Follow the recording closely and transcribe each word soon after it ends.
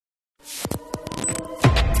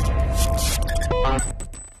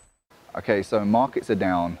Okay, so markets are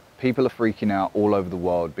down. People are freaking out all over the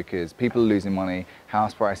world because people are losing money,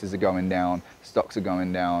 house prices are going down, stocks are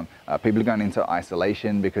going down, people are going into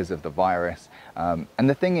isolation because of the virus. And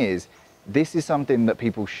the thing is, this is something that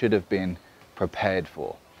people should have been prepared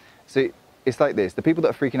for. So it's like this, the people that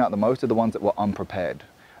are freaking out the most are the ones that were unprepared.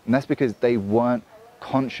 And that's because they weren't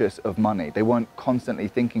conscious of money. They weren't constantly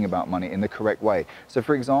thinking about money in the correct way. So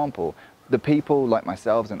for example, the people like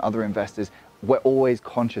myself and other investors, we're always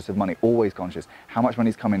conscious of money, always conscious. How much money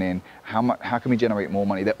is coming in? How can we generate more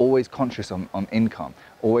money? They're always conscious on income,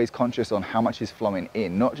 always conscious on how much is flowing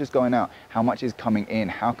in, not just going out, how much is coming in,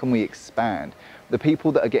 how can we expand? The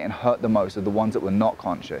people that are getting hurt the most are the ones that were not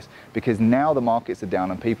conscious, because now the markets are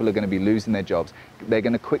down and people are going to be losing their jobs. They're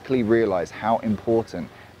going to quickly realize how important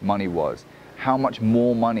money was, how much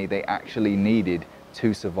more money they actually needed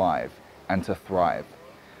to survive and to thrive.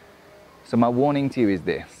 So my warning to you is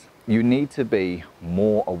this. You need to be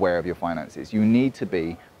more aware of your finances. You need to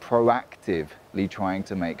be proactively trying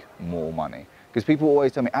to make more money. Because people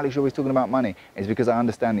always tell me, Alex, you're always talking about money. It's because I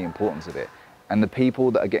understand the importance of it. And the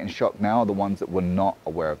people that are getting shocked now are the ones that were not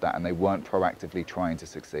aware of that and they weren't proactively trying to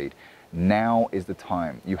succeed. Now is the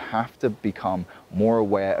time. You have to become more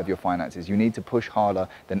aware of your finances. You need to push harder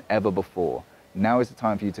than ever before. Now is the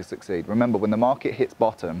time for you to succeed. Remember, when the market hits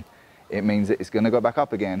bottom, it means that it's going to go back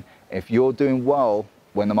up again. If you're doing well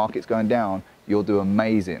when the market's going down, you'll do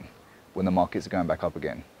amazing when the markets are going back up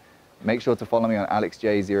again. Make sure to follow me on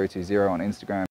AlexJ020 on Instagram.